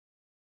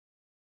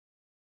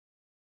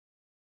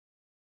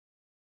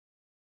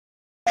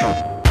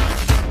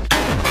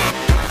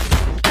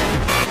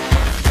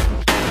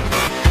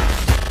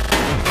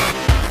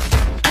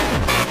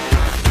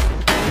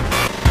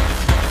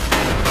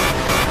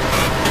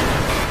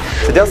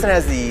So Delson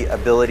has the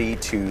ability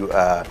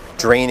to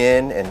drain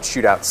in and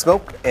shoot out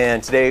smoke,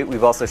 and today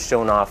we've also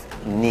shown off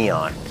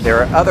neon. There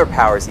are other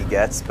powers he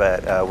gets,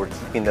 but we're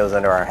keeping those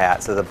under our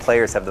hat so the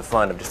players have the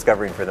fun of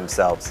discovering for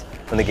themselves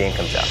when the game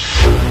comes out.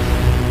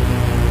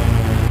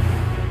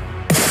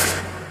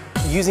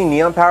 Using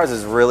neon powers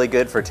is really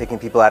good for taking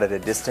people out at a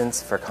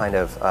distance, for kind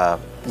of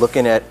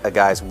looking at a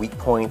guy's weak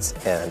points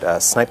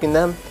and sniping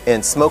them.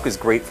 And smoke is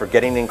great for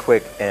getting in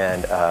quick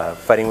and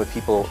fighting with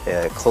people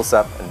close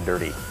up and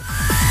dirty.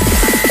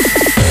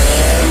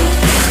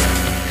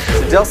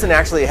 So Delson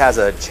actually has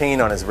a chain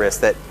on his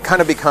wrist that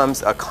kind of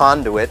becomes a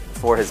conduit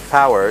for his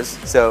powers.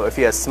 So if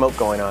he has smoke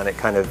going on, it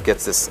kind of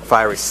gets this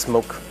fiery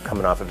smoke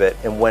coming off of it.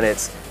 And when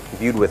it's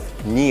viewed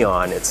with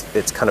neon,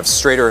 it's kind of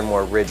straighter and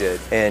more rigid,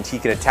 and he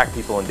can attack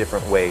people in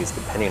different ways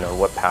depending on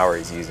what power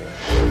he's using.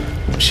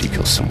 When she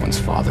kills someone's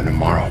father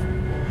tomorrow,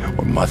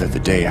 or mother the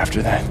day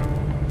after that,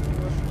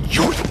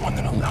 you're the one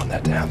that allowed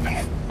that to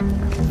happen.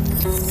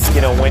 You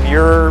know, when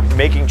you're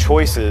making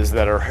choices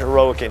that are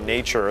heroic in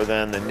nature,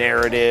 then the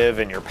narrative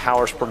and your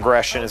powers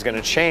progression is going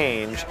to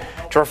change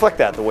to reflect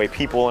that. The way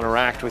people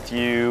interact with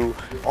you,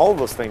 all of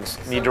those things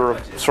need to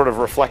sort of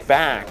reflect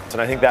back. And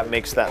I think that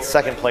makes that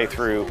second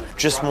playthrough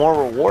just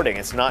more rewarding.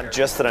 It's not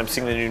just that I'm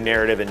seeing the new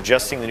narrative and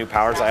just seeing the new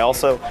powers. I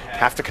also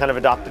have to kind of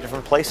adopt a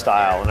different play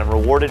style, and I'm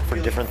rewarded for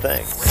different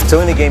things. So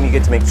in the game you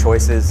get to make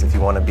choices if you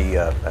want to be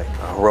a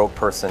heroic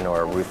person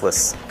or a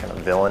ruthless kind of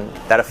villain.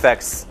 That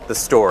affects the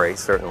story,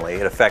 certainly.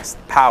 It affects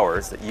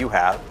powers that you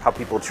have, how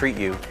people treat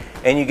you,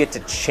 and you get to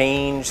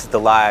change the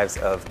lives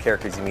of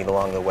characters you meet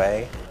along the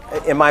way.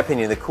 In my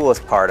opinion, the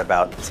coolest part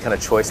about this kind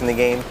of choice in the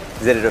game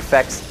is that it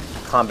affects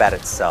combat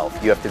itself.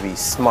 You have to be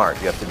smart,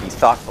 you have to be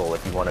thoughtful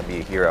if you want to be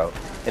a hero.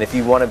 And if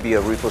you want to be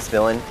a ruthless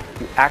villain,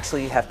 you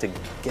actually have to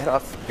get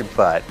off your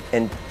butt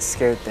and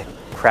scare the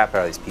crap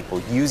out of these people.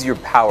 Use your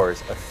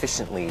powers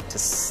efficiently to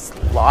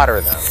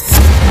slaughter them.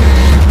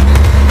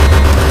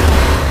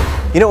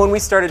 You know, when we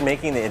started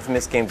making the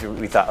inFamous games,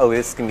 we thought, oh,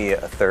 this is going to be a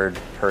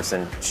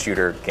third-person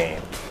shooter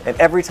game. And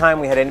every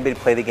time we had anybody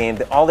play the game,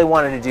 all they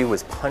wanted to do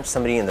was punch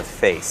somebody in the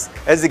face.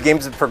 As the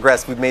games have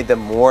progressed, we've made them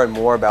more and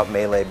more about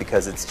melee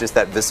because it's just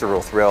that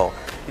visceral thrill.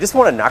 You just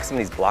want to knock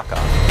somebody's block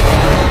off.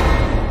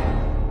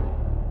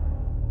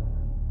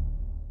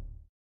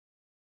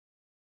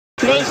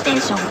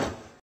 PlayStation